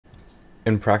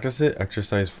In Practice It,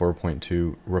 exercise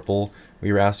 4.2, repl,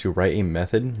 we were asked to write a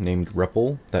method named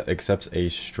repl that accepts a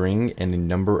string and a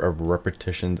number of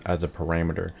repetitions as a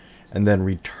parameter, and then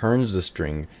returns the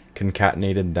string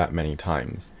concatenated that many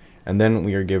times. And then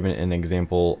we are given an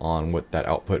example on what that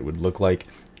output would look like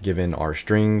given our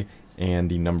string and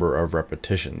the number of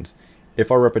repetitions.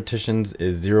 If our repetitions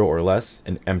is 0 or less,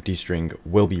 an empty string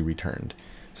will be returned.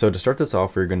 So to start this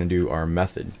off, we're going to do our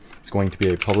method. It's going to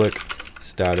be a public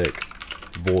static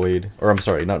void, or I'm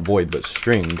sorry, not void, but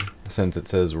string, since it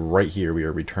says right here we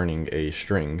are returning a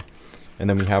string. And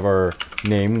then we have our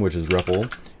name, which is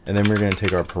repl, and then we're going to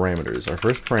take our parameters. Our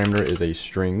first parameter is a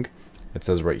string. It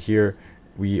says right here,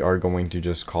 we are going to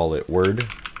just call it word.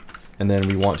 And then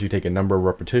we want to take a number of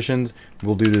repetitions.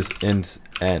 We'll do this int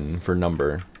n for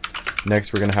number.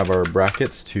 Next, we're going to have our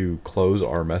brackets to close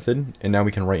our method, and now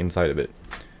we can write inside of it.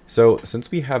 So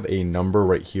since we have a number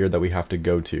right here that we have to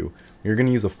go to, we're going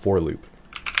to use a for loop.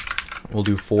 We'll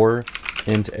do for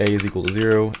int a is equal to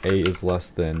 0, a is less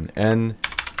than n,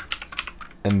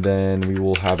 and then we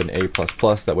will have an a++,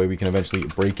 that way we can eventually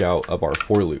break out of our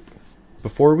for loop.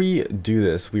 Before we do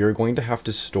this, we are going to have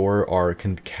to store our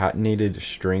concatenated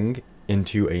string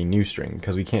into a new string,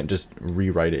 because we can't just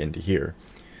rewrite it into here.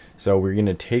 So we're going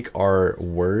to take our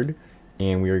word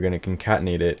and we are going to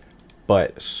concatenate it,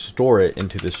 but store it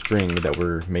into the string that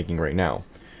we're making right now.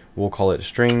 We'll call it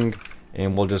string,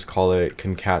 and we'll just call it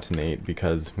concatenate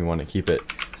because we want to keep it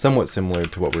somewhat similar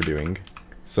to what we're doing.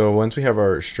 So once we have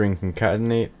our string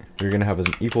concatenate, we're going to have as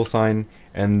an equal sign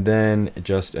and then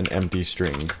just an empty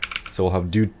string. So we'll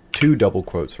have two double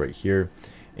quotes right here.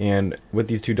 And with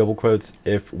these two double quotes,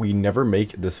 if we never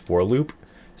make this for loop,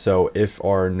 so if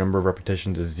our number of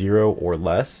repetitions is 0 or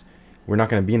less, we're not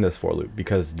going to be in this for loop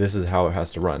because this is how it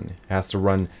has to run. It has to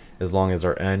run as long as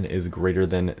our n is greater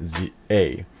than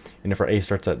a. And if our a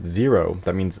starts at 0,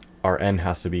 that means our n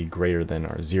has to be greater than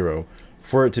our 0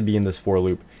 for it to be in this for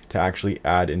loop to actually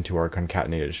add into our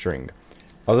concatenated string.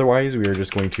 Otherwise, we are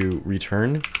just going to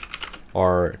return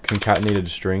our concatenated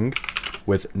string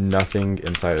with nothing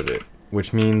inside of it,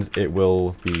 which means it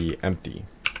will be empty.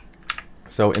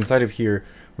 So inside of here,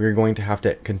 we are going to have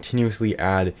to continuously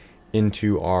add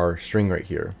into our string right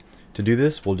here. To do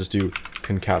this, we'll just do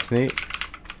concatenate,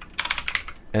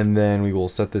 and then we will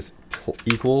set this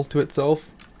equal to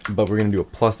itself, but we're going to do a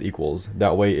plus equals.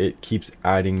 That way it keeps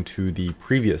adding to the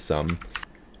previous sum.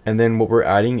 And then what we're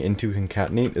adding into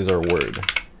concatenate is our word.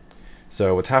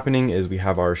 So what's happening is we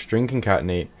have our string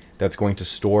concatenate that's going to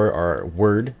store our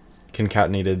word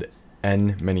concatenated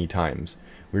n many times.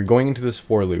 We're going into this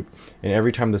for loop, and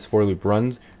every time this for loop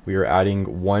runs, we are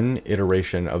adding one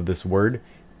iteration of this word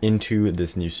into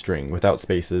this new string without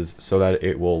spaces so that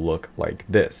it will look like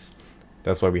this.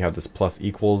 That's why we have this plus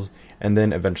equals, and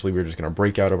then eventually we're just going to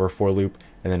break out of our for loop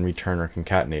and then return our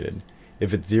concatenated.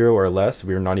 If it's 0 or less,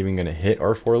 we're not even going to hit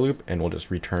our for loop, and we'll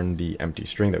just return the empty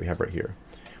string that we have right here.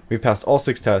 We've passed all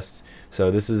 6 tests,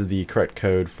 so this is the correct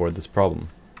code for this problem.